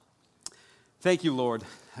Thank you, Lord,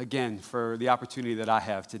 again, for the opportunity that I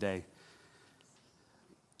have today.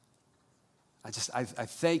 I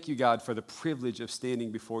thank you, God, for the privilege of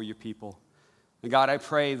standing before your people. And God, I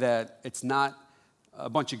pray that it's not a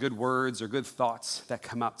bunch of good words or good thoughts that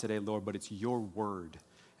come out today, Lord, but it's your word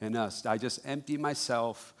in us. I just empty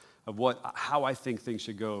myself of how I think things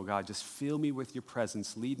should go. God, just fill me with your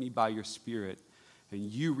presence. Lead me by your Spirit. And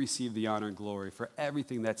you receive the honor and glory for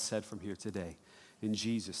everything that's said from here today. In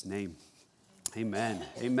Jesus' name, amen.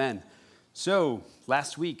 Amen. So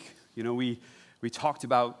last week, we talked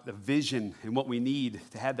about the vision and what we need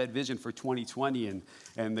to have that vision for 2020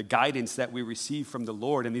 and the guidance that we receive from the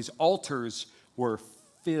Lord. And these altars were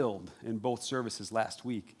filled in both services last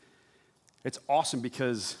week. It's awesome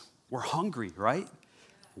because we're hungry, right?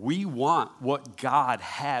 We want what God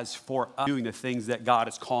has for us, doing the things that God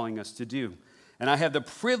is calling us to do. And I have the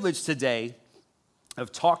privilege today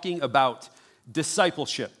of talking about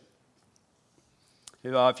discipleship.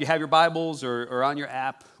 If you have your Bibles or on your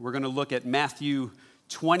app, we're going to look at Matthew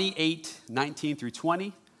 28, 19 through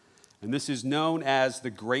 20. And this is known as the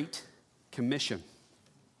Great Commission.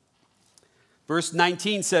 Verse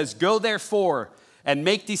 19 says, "Go therefore and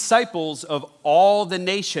make disciples of all the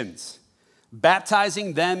nations,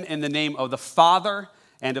 baptizing them in the name of the Father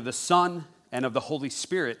and of the Son and of the Holy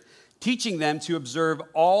Spirit, teaching them to observe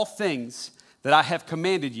all things that I have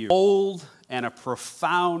commanded you." Bold and a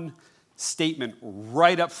profound statement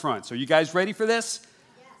right up front. So you guys ready for this?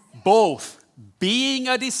 Yes. Both being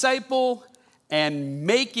a disciple and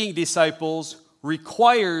making disciples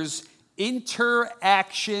requires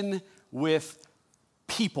interaction with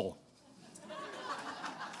people.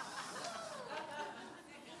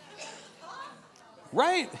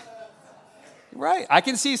 Right. I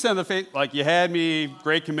can see some of the face, like you had me,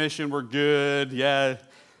 Great Commission, we're good, yeah.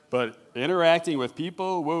 But interacting with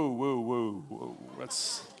people, whoa.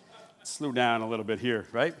 Let's slow down a little bit here,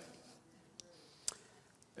 right?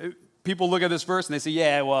 People look at this verse and they say,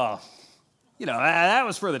 yeah, well, that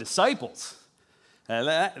was for the disciples.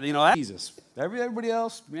 Jesus. Everybody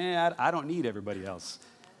else, man, I don't need everybody else.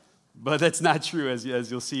 But that's not true, as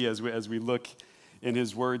you'll see as we look in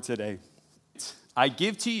his word today. I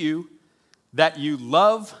give to you that you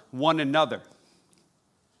love one another,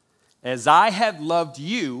 as I have loved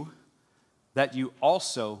you, that you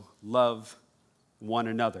also love one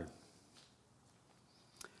another.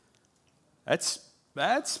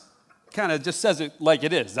 That's kind of just says it like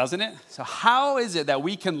it is, doesn't it? So how is it that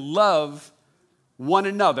we can love one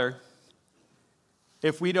another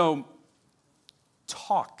if we don't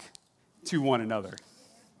talk to one another?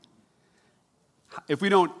 If we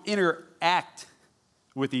don't interact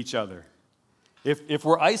with each other? If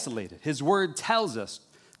we're isolated? His word tells us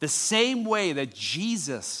the same way that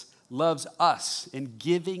Jesus loves us in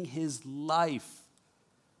giving his life.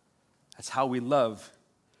 That's how we love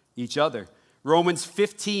each other. Romans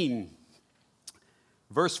 15,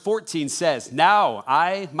 verse 14 says, "Now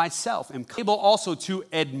I myself am able also to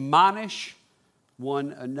admonish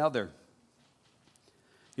one another."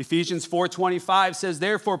 Ephesians 4:25 says,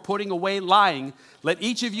 "Therefore, putting away lying, let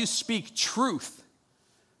each of you speak truth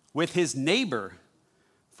with his neighbor,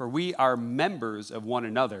 for we are members of one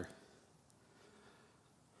another."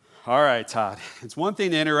 All right, Todd, it's one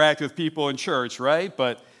thing to interact with people in church, right?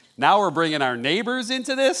 But now we're bringing our neighbors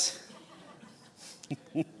into this?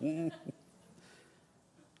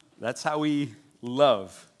 That's how we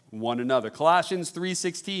love one another. Colossians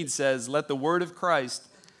 3:16 says, "Let the word of Christ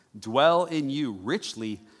dwell in you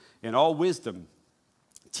richly in all wisdom,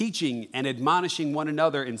 teaching and admonishing one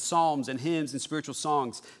another in psalms and hymns and spiritual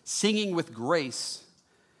songs, singing with grace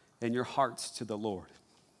in your hearts to the Lord."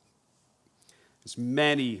 There's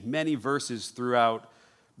many verses throughout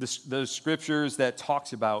the scriptures that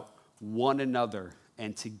talks about one another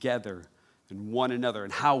and together and one another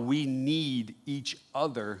and how we need each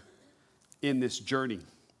other in this journey.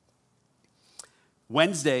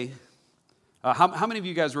 Wednesday, how many of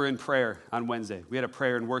you guys were in prayer on Wednesday? We had a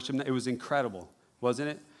prayer and worship. It was incredible, wasn't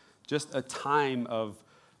it? Just a time of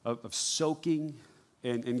soaking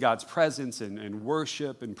in God's presence and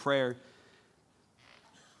worship and prayer.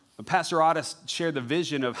 Pastor Otis shared the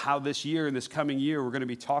vision of how this year and this coming year we're going to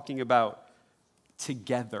be talking about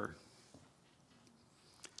together.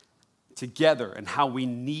 Together, and how we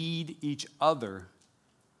need each other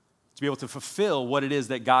to be able to fulfill what it is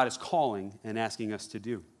that God is calling and asking us to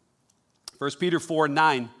do. 1 Peter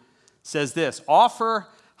 4:9 says this, "Offer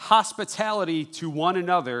hospitality to one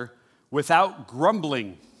another without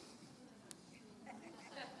grumbling."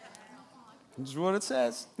 This is what it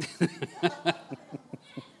says.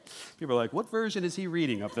 People are like, what version is he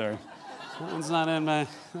reading up there? That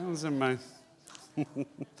one's in my.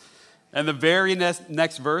 And the very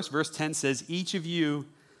next verse, verse 10 says, each of you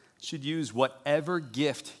should use whatever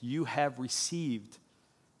gift you have received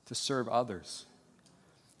to serve others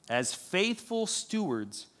as faithful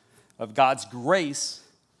stewards of God's grace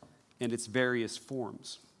in its various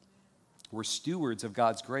forms. We're stewards of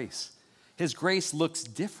God's grace. His grace looks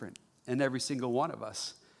different in every single one of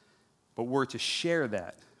us, but we're to share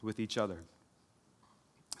that with each other.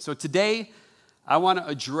 So today, I want to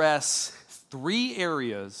address 3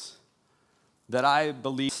 areas that I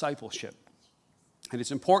believe discipleship. And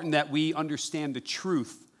it's important that we understand the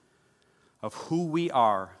truth of who we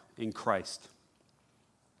are in Christ.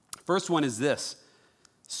 First one is this.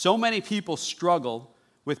 So many people struggle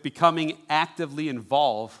with becoming actively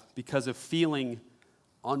involved because of feeling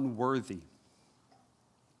unworthy.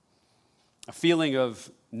 A feeling of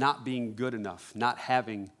not being good enough, not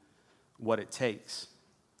having what it takes.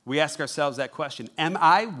 We ask ourselves that question, am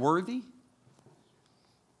I worthy?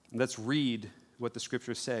 Let's read what the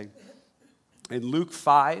scriptures say. In Luke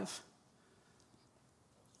 5,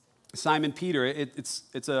 Simon Peter,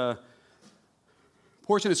 it's a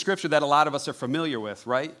portion of scripture that a lot of us are familiar with,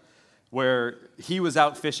 right? Where he was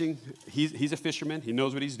out fishing. He's a fisherman. He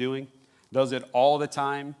knows what he's doing, does it all the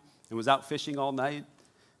time, and was out fishing all night,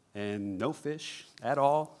 and no fish at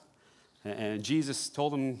all. And Jesus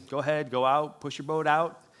told him, go ahead, go out, push your boat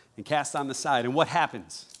out, and cast on the side. And what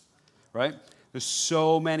happens, right? There's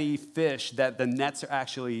so many fish that the nets are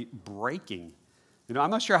actually breaking. I'm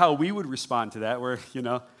not sure how we would respond to that, where,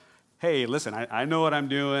 hey, listen, I know what I'm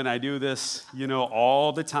doing. I do this,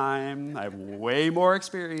 all the time. I have way more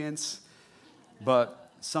experience.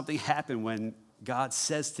 But something happened when God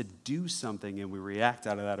says to do something and we react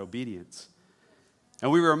out of that obedience. And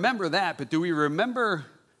we remember that, but do we remember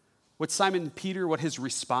what Simon Peter, what his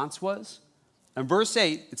response was? In verse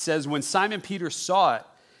 8, it says, when Simon Peter saw it,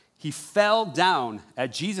 he fell down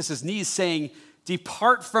at Jesus' knees, saying,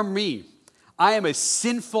 depart from me. I am a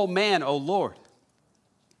sinful man, O Lord.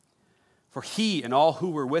 For he and all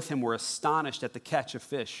who were with him were astonished at the catch of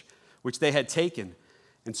fish which they had taken.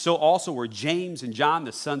 And so also were James and John,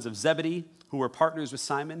 the sons of Zebedee, who were partners with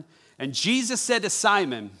Simon. And Jesus said to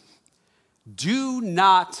Simon, do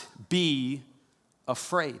not be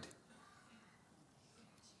afraid.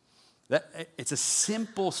 It's a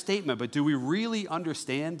simple statement, but do we really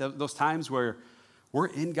understand those times where we're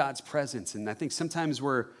in God's presence? And I think sometimes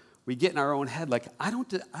we get in our own head like, I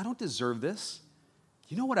don't deserve this.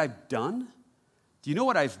 Do you know what I've done? Do you know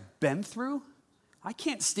what I've been through? I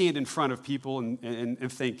can't stand in front of people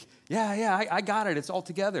and think, yeah, I got it. It's all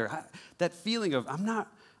together. That feeling of I'm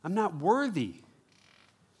not worthy.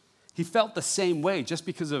 He felt the same way just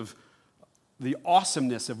because of the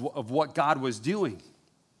awesomeness of what God was doing.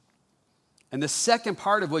 And the second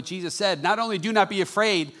part of what Jesus said, not only do not be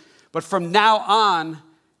afraid, but from now on,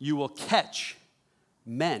 you will catch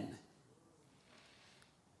men.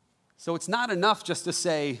 So it's not enough just to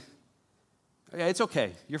say, yeah, it's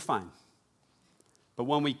okay, you're fine. But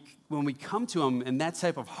when we come to him in that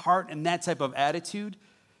type of heart and that type of attitude,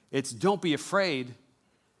 it's don't be afraid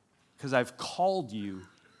because I've called you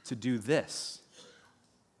to do this.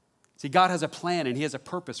 See, God has a plan and he has a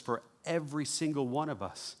purpose for every single one of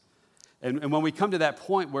us. And when we come to that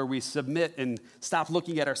point where we submit and stop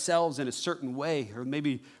looking at ourselves in a certain way, or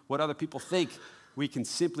maybe what other people think, we can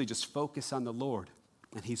simply just focus on the Lord,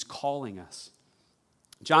 and he's calling us.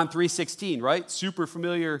 John 3:16, right? Super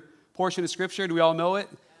familiar portion of Scripture. Do we all know it?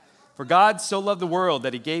 For God so loved the world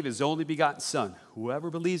that he gave his only begotten Son.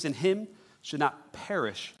 Whoever believes in him should not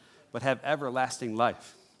perish, but have everlasting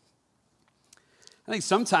life. I think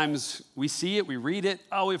sometimes we see it, we read it.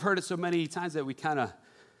 Oh, we've heard it so many times that we kind of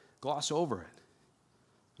gloss over it.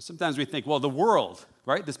 Sometimes we think, well, the world,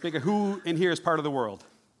 right? This bigger, who in here is part of the world?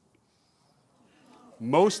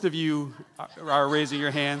 Most of you are raising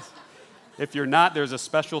your hands. If you're not, there's a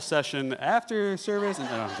special session after service.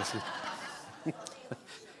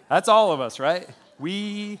 That's all of us, right?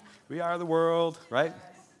 We are the world, right?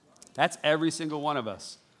 That's every single one of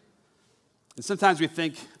us. And sometimes we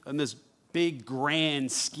think in this big,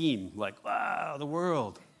 grand scheme, like, wow, the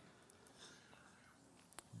world.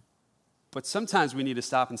 But sometimes we need to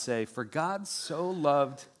stop and say, for God so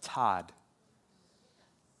loved Todd,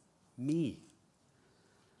 me.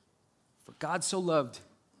 For God so loved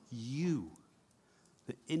you,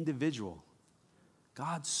 the individual.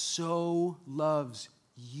 God so loves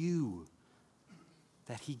you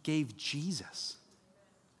that he gave Jesus.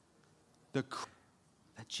 That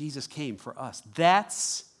Jesus came for us.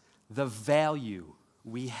 That's the value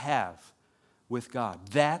we have with God.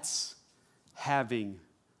 That's having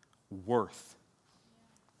worth.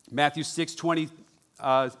 Matthew 6,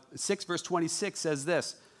 verse 26 says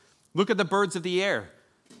this, Look at the birds of the air,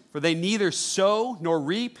 for they neither sow nor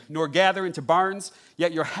reap nor gather into barns,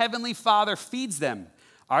 yet your heavenly Father feeds them.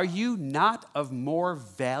 Are you not of more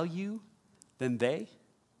value than they?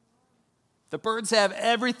 The birds have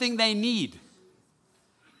everything they need.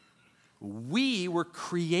 We were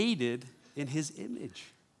created in his image.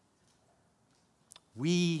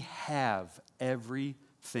 We have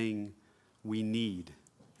everything we need.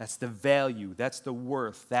 That's the value. That's the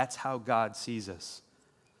worth. That's how God sees us.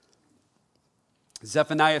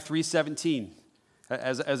 Zephaniah 3:17,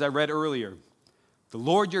 as I read earlier, the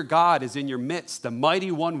Lord your God is in your midst. The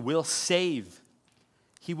mighty one will save.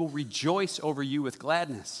 He will rejoice over you with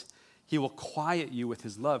gladness. He will quiet you with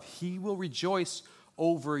his love. He will rejoice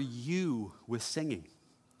over you with singing.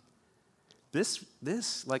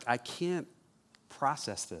 This, like, I can't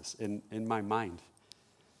process this in my mind.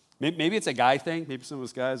 Maybe it's a guy thing. Maybe some of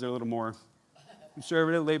us guys are a little more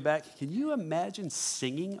conservative, laid back. Can you imagine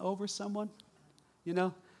singing over someone? You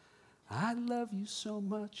know, I love you so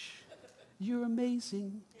much. You're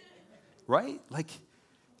amazing. Right? Like,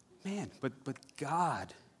 man, but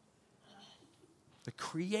God, the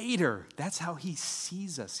Creator, that's how he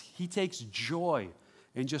sees us. He takes joy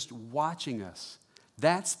in just watching us.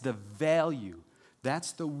 That's the value.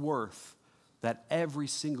 That's the worth that every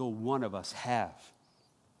single one of us have.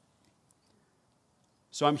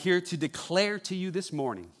 So I'm here to declare to you this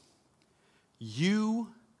morning,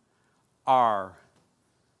 you are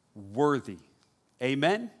worthy.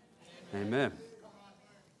 Amen? Amen.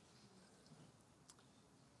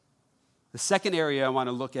 The second area I want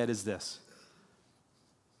to look at is this.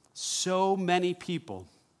 So many people,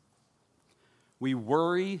 we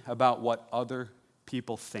worry about what other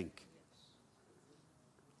people think.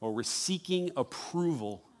 Or we're seeking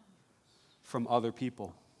approval from other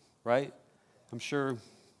people, right? I'm sure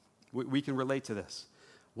we can relate to this.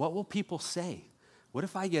 What will people say? What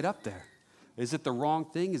if I get up there? Is it the wrong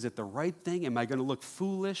thing? Is it the right thing? Am I going to look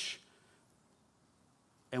foolish?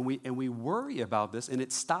 And we worry about this, and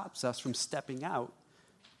it stops us from stepping out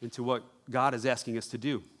into what God is asking us to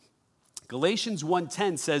do. Galatians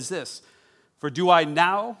 1:10 says this, "For do I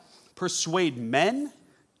now persuade men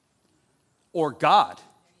or God?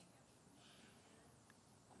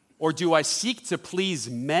 Or do I seek to please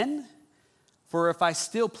men? For if I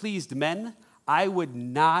still pleased men, I would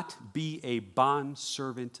not be a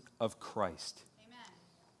bondservant of Christ." Amen.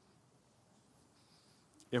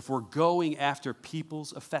 If we're going after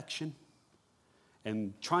people's affection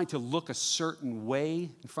and trying to look a certain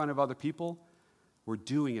way in front of other people, we're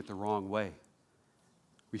doing it the wrong way.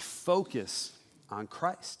 We focus on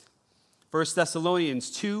Christ. 1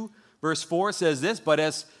 Thessalonians 2, verse 4 says this, "But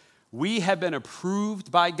as we have been approved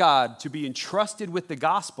by God to be entrusted with the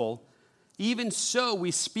gospel, even so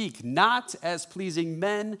we speak, not as pleasing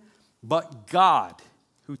men, but God,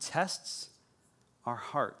 who tests our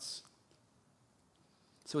hearts."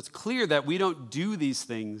 So it's clear that we don't do these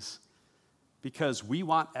things because we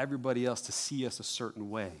want everybody else to see us a certain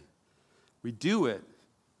way. We do it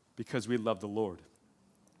because we love the Lord.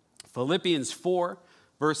 Philippians 4,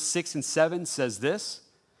 verse 6 and 7 says this,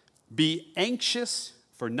 "Be anxious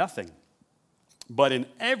for nothing, but in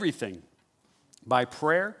everything, by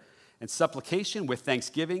prayer and supplication with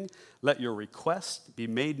thanksgiving, let your requests be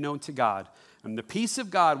made known to God. And the peace of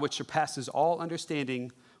God, which surpasses all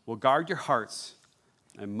understanding, will guard your hearts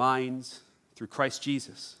and minds through Christ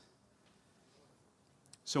Jesus."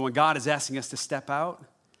 So when God is asking us to step out,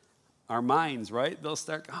 our minds, right, they'll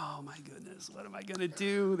start, "Oh my goodness, what am I going to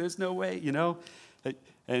do? There's no way," you know.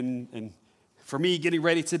 And for me, getting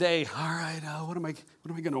ready today, all right, what am I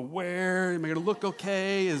going to wear? Am I going to look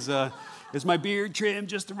okay? Is my beard trimmed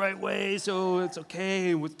just the right way so it's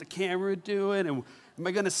okay? And what's the camera doing? And am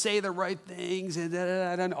I going to say the right things?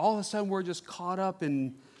 And all of a sudden, we're just caught up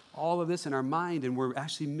in all of this in our mind, and we're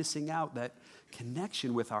actually missing out that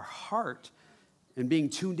connection with our heart and being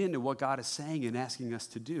tuned into what God is saying and asking us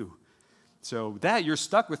to do. So that, you're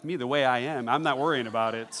stuck with me the way I am. I'm not worrying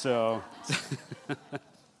about it, so.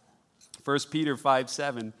 1 Peter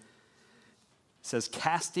 5:7 says,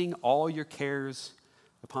 "Casting all your cares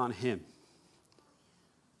upon him,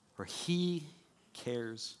 for he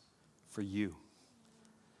cares for you."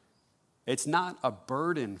 It's not a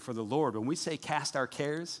burden for the Lord. When we say cast our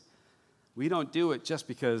cares, we don't do it just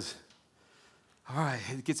because, all right,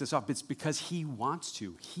 it gets us off. It's because he wants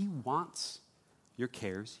to. He wants your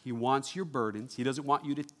cares. He wants your burdens. He doesn't want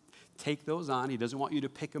you to take those on. He doesn't want you to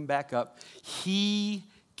pick them back up. He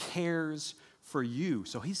cares for you.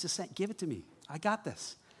 So he's just saying, give it to me. I got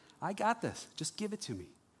this. I got this. Just give it to me.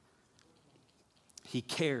 He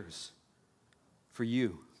cares for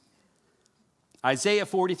you. Isaiah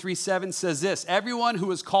 43:7 says this, everyone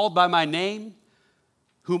who is called by my name,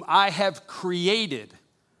 whom I have created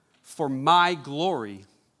for my glory,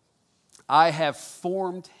 I have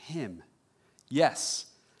formed him. Yes,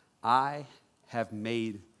 I have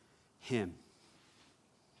made him.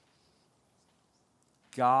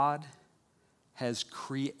 God has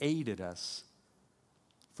created us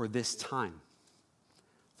for this time,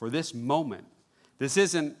 for this moment. This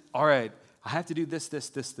isn't, all right, I have to do this,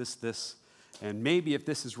 and maybe if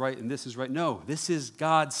this is right and this is right. No, this is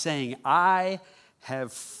God saying, I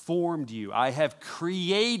have formed you. I have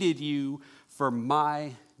created you for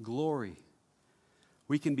my glory.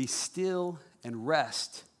 We can be still and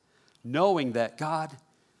rest, knowing that, God,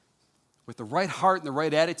 with the right heart and the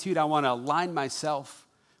right attitude, I want to align myself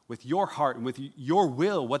with your heart and with your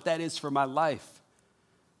will, what that is for my life.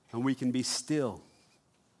 And we can be still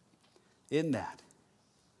in that.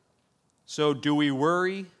 So do we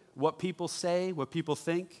worry what people say, what people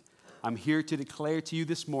think? I'm here to declare to you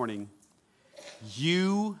this morning,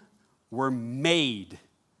 you were made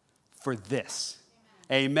for this.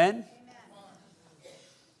 Amen? Amen?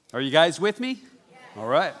 Are you guys with me? Yeah. All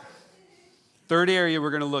right. Third area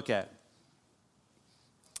we're going to look at.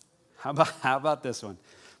 How about this one?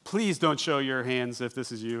 Please don't show your hands if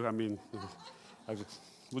this is you. I mean,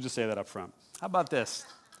 we'll just say that up front. How about this?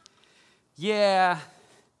 Yeah,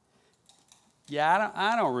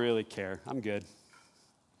 I don't really care. I'm good.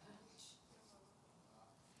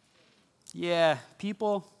 Yeah,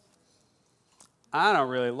 people, I don't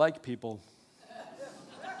really like people.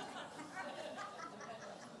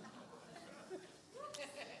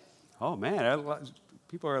 Oh, man,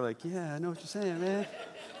 people are like, yeah, I know what you're saying, man.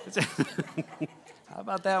 How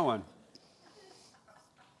about that one?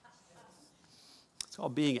 It's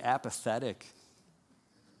called being apathetic.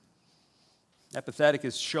 Apathetic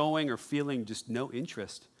is showing or feeling just no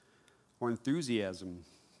interest or enthusiasm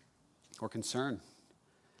or concern.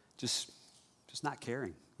 Just not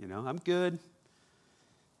caring, you know. I'm good.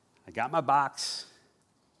 I got my box.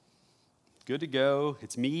 Good to go.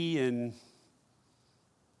 It's me and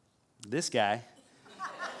this guy.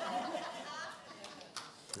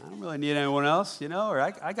 I don't really need anyone else, you know, or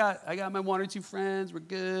I got my one or two friends. We're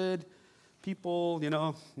good. People, you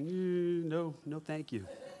know, no, thank you.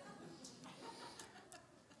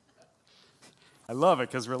 I love it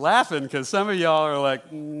because we're laughing because some of y'all are like,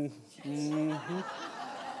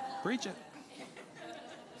 preach it.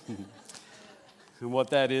 And what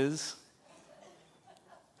that is,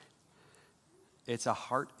 it's a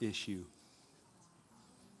heart issue.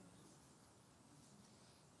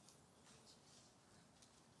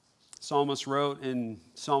 Psalmist wrote in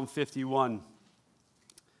Psalm 51,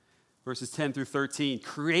 verses 10 through 13,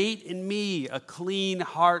 create in me a clean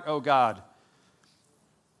heart, O God.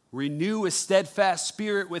 Renew a steadfast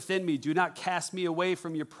spirit within me. Do not cast me away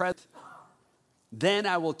from your presence. Then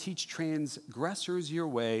I will teach transgressors your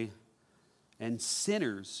way, and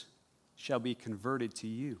sinners shall be converted to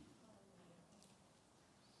you.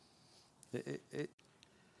 It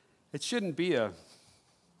shouldn't be a,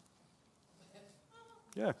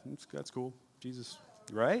 yeah, that's cool. Jesus,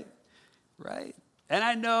 right? Right? And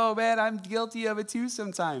I know, man, I'm guilty of it too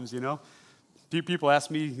sometimes, you know. People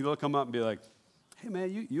ask me, they'll come up and be like, hey,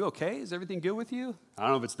 man, you okay? Is everything good with you? I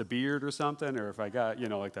don't know if it's the beard or something, or if I got, you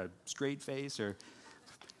know, like that straight face or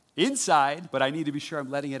inside, but I need to be sure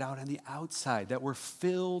I'm letting it out on the outside, that we're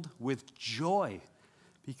filled with joy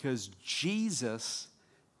because Jesus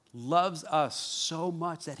loves us so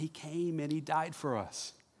much that he came and he died for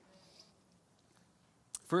us.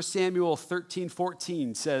 1 Samuel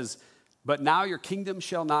 13:14 says, but now your kingdom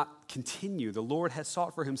shall not continue. The Lord has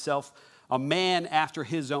sought for himself a man after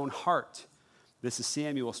his own heart. This is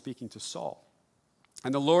Samuel speaking to Saul.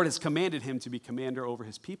 And the Lord has commanded him to be commander over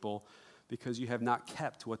his people because you have not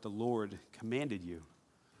kept what the Lord commanded you.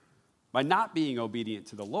 By not being obedient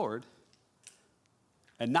to the Lord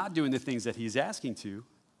and not doing the things that he's asking to,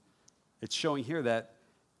 it's showing here that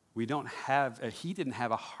he didn't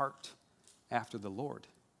have a heart after the Lord.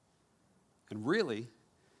 And really,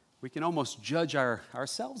 we can almost judge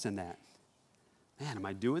ourselves in that. Man, am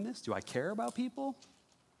I doing this? Do I care about people?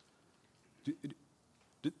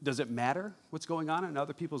 Does it matter what's going on in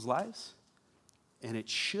other people's lives? And it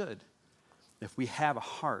should, if we have a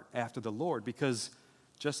heart after the Lord, because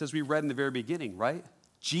just as we read in the very beginning, right?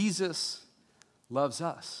 Jesus loves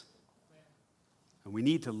us. And we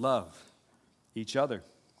need to love each other.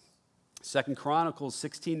 2 Chronicles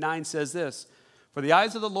 16:9 says this, for the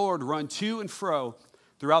eyes of the Lord run to and fro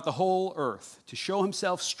throughout the whole earth to show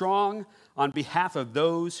himself strong on behalf of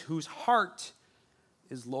those whose heart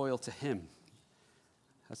is loyal to him.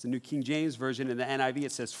 That's the New King James Version. In the NIV,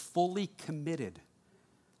 it says fully committed.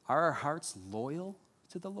 Are our hearts loyal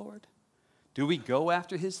to the Lord? Do we go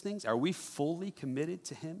after his things? Are we fully committed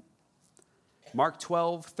to him? Mark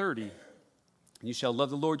 12:30. You shall love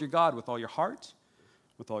the Lord your God with all your heart,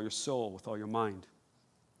 with all your soul, with all your mind,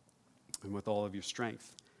 and with all of your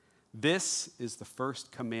strength. This is the first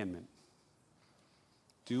commandment.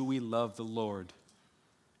 Do we love the Lord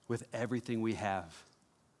with everything we have?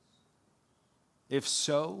 If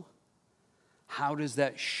so, how does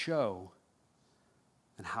that show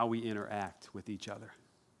in how we interact with each other?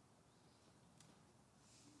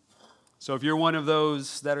 So if you're one of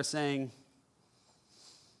those that are saying,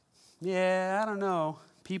 yeah, I don't know,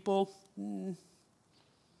 people, I'm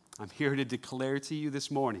here to declare to you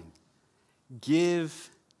this morning, give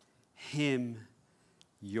him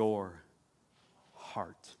your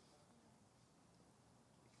heart.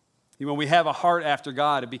 When we have a heart after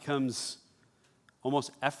God, it becomes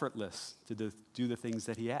almost effortless to do the things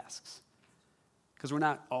that he asks. Because we're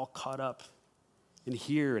not all caught up in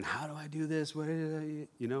here and how do I do this? What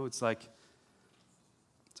it's almost like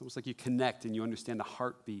you connect and you understand the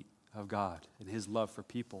heartbeat of God and his love for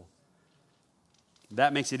people.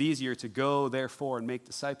 That makes it easier to go, therefore, and make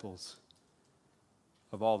disciples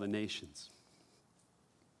of all the nations.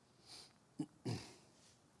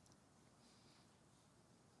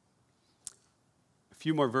 A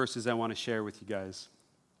few more verses I want to share with you guys.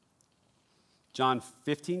 John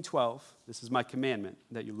 15:12, this is my commandment,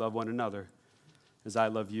 that you love one another as I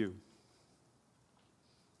love you.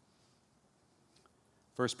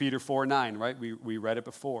 1 Peter 4:9, right? We read it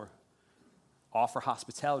before. Offer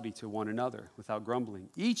hospitality to one another without grumbling.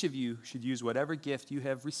 Each of you should use whatever gift you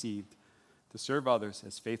have received to serve others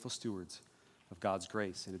as faithful stewards of God's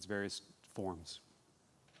grace in its various forms.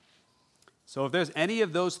 So if there's any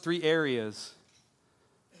of those three areas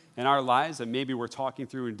in our lives that maybe we're talking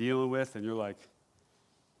through and dealing with, and you're like,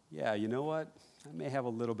 yeah, you know what? I may have a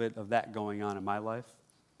little bit of that going on in my life.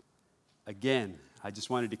 Again, I just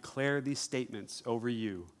want to declare these statements over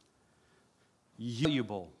you.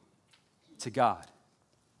 Valuable to God.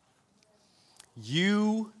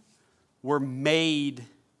 You were made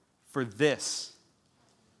for this.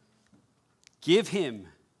 Give him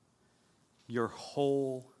your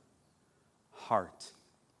whole heart.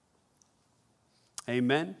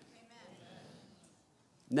 Amen? Amen.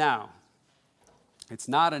 Now, it's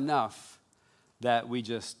not enough that we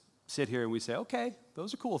just sit here and we say, okay,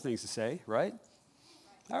 those are cool things to say, right?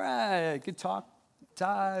 All right, good talk.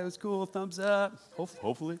 Ty, it was cool, thumbs up,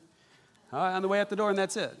 hopefully. All right, on the way out the door, and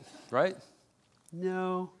that's it, right?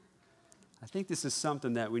 No. I think this is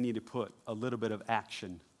something that we need to put a little bit of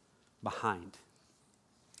action behind.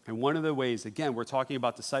 And one of the ways, again, we're talking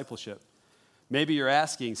about discipleship. Maybe you're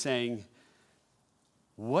asking, saying,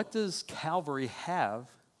 what does Calvary have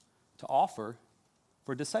to offer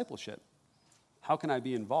for discipleship? How can I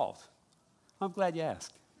be involved? I'm glad you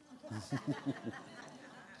asked.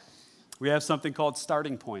 We have something called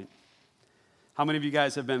Starting Point. How many of you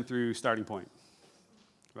guys have been through Starting Point?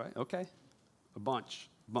 Right? Okay. A bunch.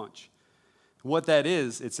 What that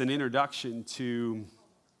is, it's an introduction to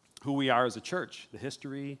who we are as a church, the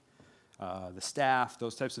history, the staff,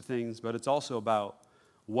 those types of things, but it's also about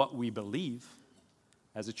what we believe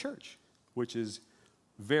as a church, which is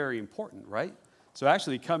very important, right? So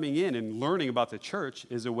actually coming in and learning about the church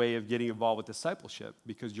is a way of getting involved with discipleship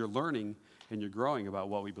because you're learning and you're growing about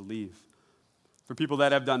what we believe. For people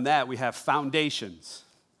that have done that, we have foundations.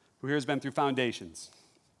 Who here has been through foundations?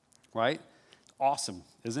 Right? Awesome,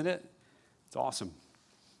 isn't it? It's awesome.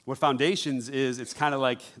 What foundations is, it's kind of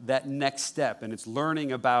like that next step, and it's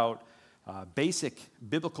learning about basic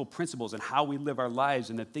biblical principles and how we live our lives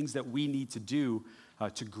and the things that we need to do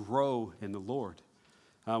to grow in the Lord.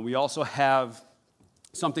 We also have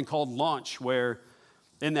something called launch, where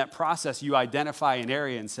in that process you identify an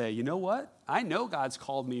area and say, you know what? I know God's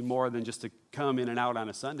called me more than just to come in and out on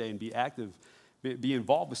a Sunday and be active, be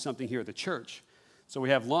involved with something here at the church. So we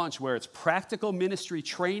have launch, where it's practical ministry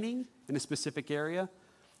training in a specific area,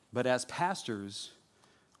 but as pastors,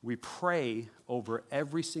 we pray over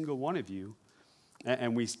every single one of you,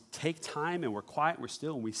 and we take time and we're quiet, and we're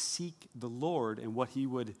still, and we seek the Lord and what he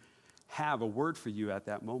would have a word for you at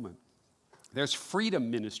that moment. There's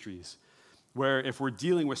freedom ministries, where if we're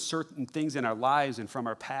dealing with certain things in our lives and from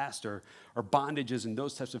our past or bondages and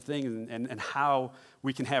those types of things and how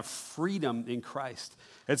we can have freedom in Christ.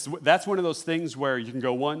 That's one of those things where you can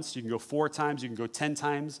go once, you can go 4 times, you can go 10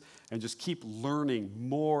 times, and just keep learning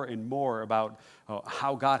more and more about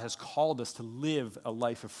how God has called us to live a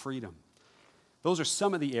life of freedom. Those are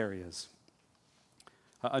some of the areas.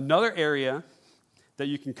 Another area that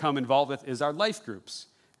you can come involved with is our life groups.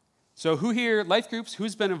 So who here, life groups,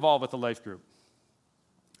 who's been involved with a life group?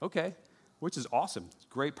 Okay, which is awesome.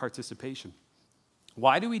 Great participation.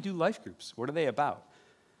 Why do we do life groups? What are they about?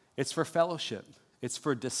 It's for fellowship. It's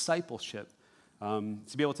for discipleship, to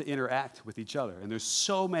be able to interact with each other. And there's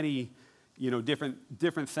so many,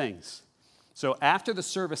 different things. So after the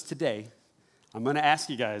service today, I'm going to ask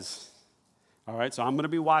you guys, all right? So I'm going to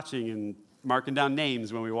be watching and marking down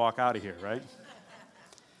names when we walk out of here, right?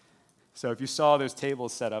 So if you saw, there's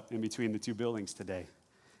tables set up in between the two buildings today.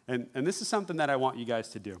 And this is something that I want you guys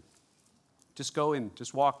to do. Just go in,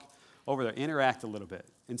 just walk over there, interact a little bit,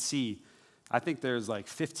 and see. I think there's like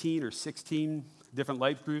 15 or 16 different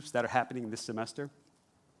life groups that are happening this semester.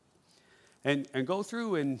 And go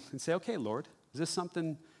through and say, okay, Lord, is this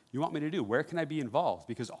something you want me to do? Where can I be involved?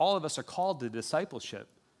 Because all of us are called to discipleship.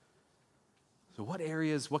 So what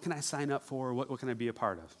areas, what can I sign up for? What can I be a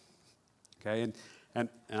part of? Okay, and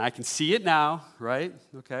I can see it now, right?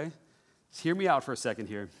 Okay, just hear me out for a second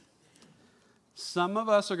here. Some of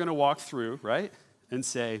us are going to walk through, right, and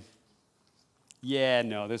say, yeah,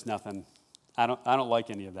 no, there's nothing. I don't like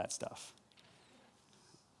any of that stuff.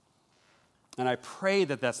 And I pray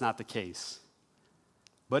that that's not the case.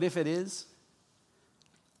 But if it is,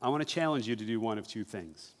 I want to challenge you to do one of two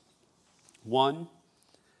things. One,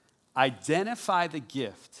 identify the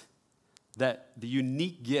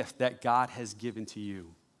unique gift that God has given to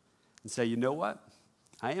you. And say, you know what?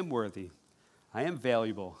 I am worthy. I am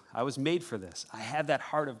valuable. I was made for this. I have that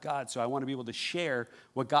heart of God, so I want to be able to share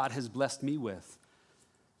what God has blessed me with.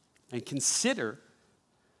 And consider,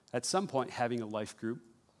 at some point, having a life group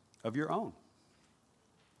of your own.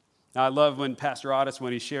 Now, I love when Pastor Otis,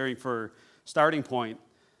 when he's sharing for Starting Point,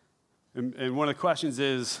 and one of the questions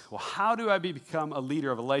is, well, how do I become a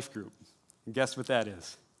leader of a life group? And guess what that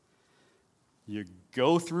is? You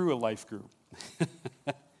go through a life group.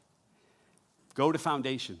 Go to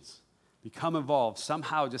Foundations. Become involved.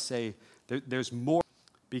 Somehow just say, there's more.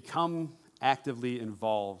 Become actively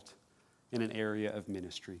involved in an area of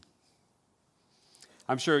ministry.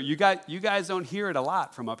 I'm sure you guys don't hear it a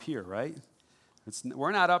lot from up here, right?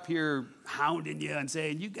 We're not up here hounding you and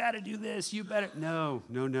saying, you got to do this, you better.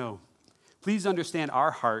 No. Please understand our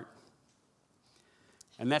heart,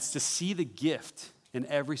 and that's to see the gift in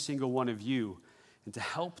every single one of you and to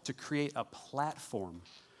help to create a platform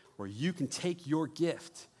where you can take your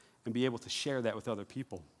gift and be able to share that with other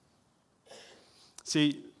people.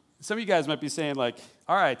 See, some of you guys might be saying like,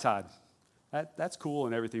 all right, Todd, that's cool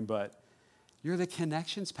and everything, but you're the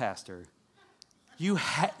connections pastor. You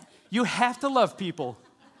have to love people,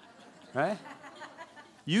 right?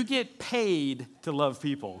 You get paid to love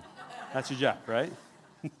people. That's your job, right?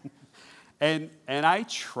 and I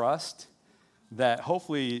trust that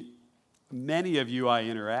hopefully many of you I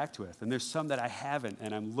interact with, and there's some that I haven't,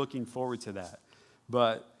 and I'm looking forward to that.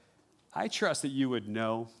 But I trust that you would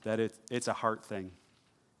know that it's a heart thing.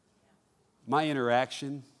 My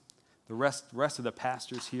interaction, the rest of the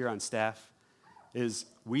pastors here on staff, is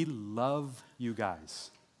we love you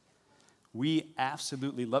guys. We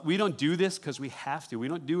absolutely love. We don't do this because we have to. We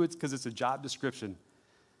don't do it because it's a job description.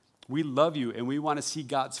 We love you, and we want to see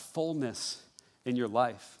God's fullness in your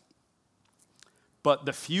life. But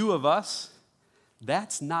the few of us,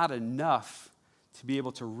 that's not enough to be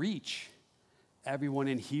able to reach everyone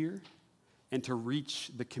in here and to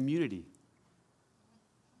reach the community.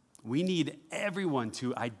 We need everyone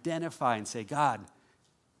to identify and say, God,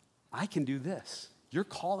 I can do this. You're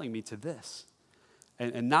calling me to this.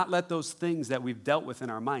 And not let those things that we've dealt with in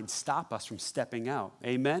our mind stop us from stepping out.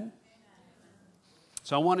 Amen?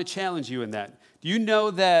 So I want to challenge you in that. Do you know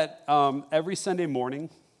that every Sunday morning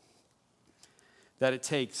that it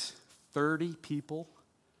takes 30 people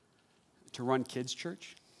to run kids'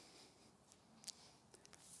 church?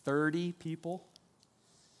 30 people?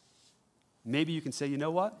 Maybe you can say, you know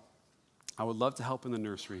what? I would love to help in the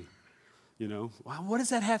nursery. Well, what does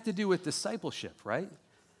that have to do with discipleship, right?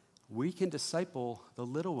 We can disciple the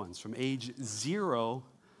little ones from age 0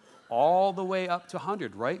 all the way up to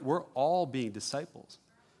 100, right? We're all being disciples.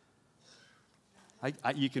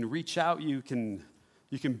 You can reach out, you can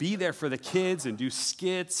be there for the kids and do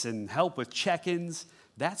skits and help with check-ins.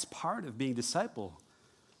 That's part of being disciple,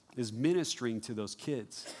 is ministering to those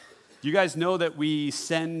kids. Do you guys know that we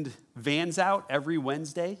send vans out every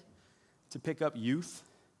Wednesday to pick up youth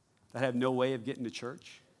that have no way of getting to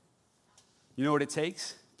church? You know what it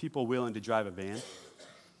takes? People willing to drive a van.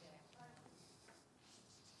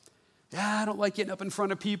 Yeah, I don't like getting up in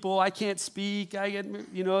front of people. I can't speak. I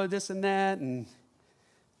get, this and that. And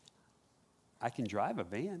I can drive a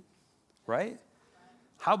van, right?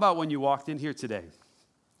 How about when you walked in here today?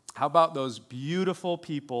 How about those beautiful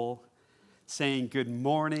people saying good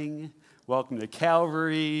morning, welcome to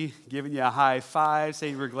Calvary, giving you a high five,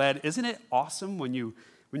 saying we're glad. Isn't it awesome when you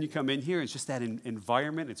come in here? It's just that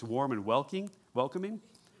environment. It's warm and welcoming.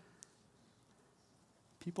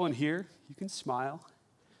 People in here, you can smile.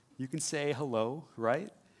 You can say hello, right?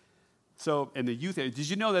 So in the youth area, did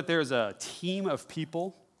you know that there's a team of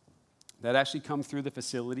people that actually come through the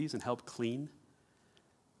facilities and help clean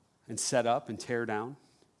and set up and tear down?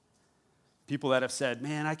 People that have said,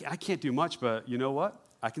 man, I can't do much, but you know what?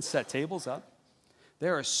 I can set tables up.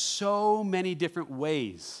 There are so many different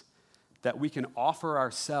ways that we can offer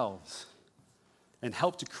ourselves and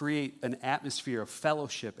help to create an atmosphere of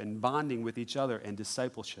fellowship and bonding with each other and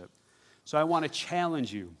discipleship. So I want to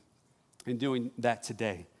challenge you in doing that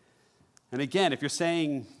today. And again, if you're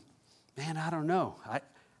saying, man, I don't know, I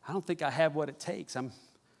don't think I have what it takes. I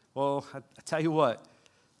tell you what,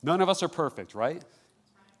 none of us are perfect, right?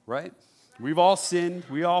 Right? We've all sinned.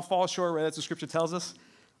 We all fall short, right? That's what Scripture tells us.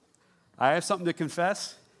 I have something to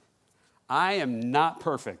confess. I am not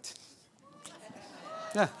perfect.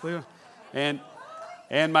 Yeah,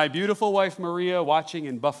 and my beautiful wife, Maria, watching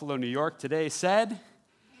in Buffalo, New York today, said,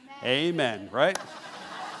 Amen, right?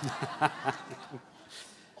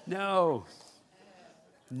 No,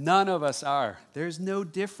 none of us are. There's no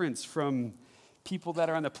difference from people that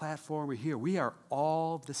are on the platform or here. We are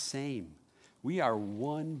all the same. We are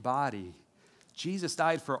one body. Jesus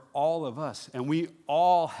died for all of us, and we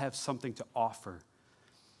all have something to offer.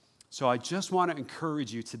 So I just want to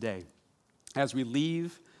encourage you today, as we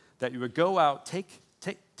leave, that you would go out, take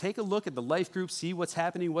a look at the life group, see what's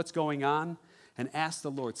happening, what's going on, and ask the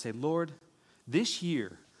Lord, say, Lord, this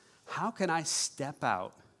year, how can I step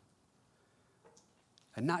out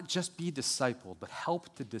and not just be discipled, but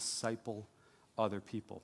help to disciple other people?